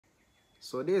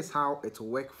So this is how it will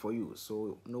work for you.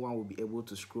 So no one will be able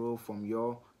to scroll from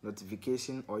your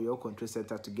notification or your control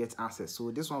center to get access.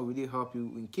 So this one will really help you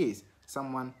in case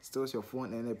someone steals your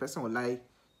phone and the person would like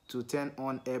to turn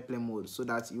on airplane mode so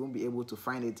that you won't be able to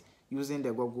find it using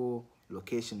the Google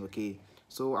location. Okay,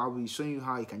 so I'll be showing you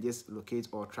how you can just locate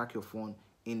or track your phone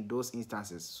in those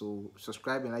instances. So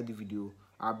subscribe and like the video.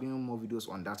 I'll bring more videos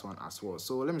on that one as well.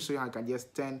 So let me show you how you can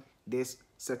just turn these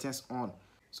settings on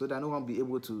so that no one will be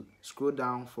able to scroll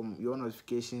down from your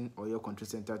notification or your control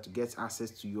center to get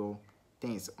access to your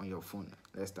things on your phone.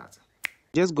 Let's start.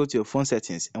 Just go to your phone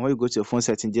settings, and when you go to your phone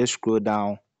settings, just scroll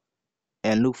down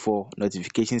and look for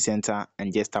notification center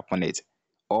and just tap on it.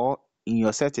 Or in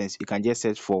your settings, you can just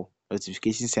search for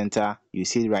notification center. You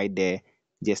see it right there,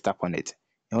 just tap on it.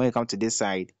 And when you come to this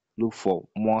side, look for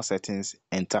more settings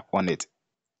and tap on it.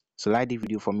 So like the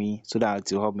video for me so that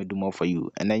it will help me do more for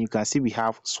you. And then you can see we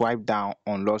have swipe down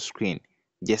on lock screen.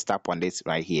 Just tap on this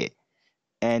right here.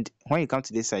 And when you come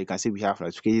to this side, you can see we have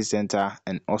notification center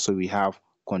and also we have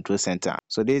control center.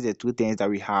 So these are the two things that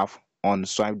we have on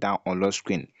swipe down on lock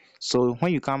screen. So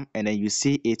when you come and then you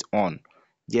see it on,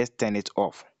 just turn it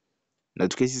off.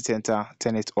 Notification center,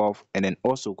 turn it off, and then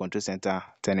also control center,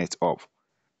 turn it off.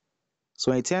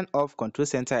 So when you turn off control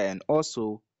center and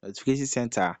also notification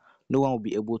center, no one will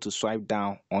be able to swipe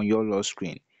down on your lock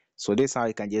screen. So this is how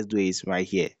you can just do it right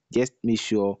here. Just make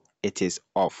sure it is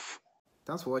off.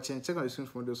 Thanks for watching. Check out the screen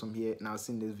for videos from here and I'll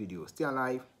see you in this video. Stay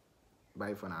alive.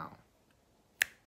 Bye for now.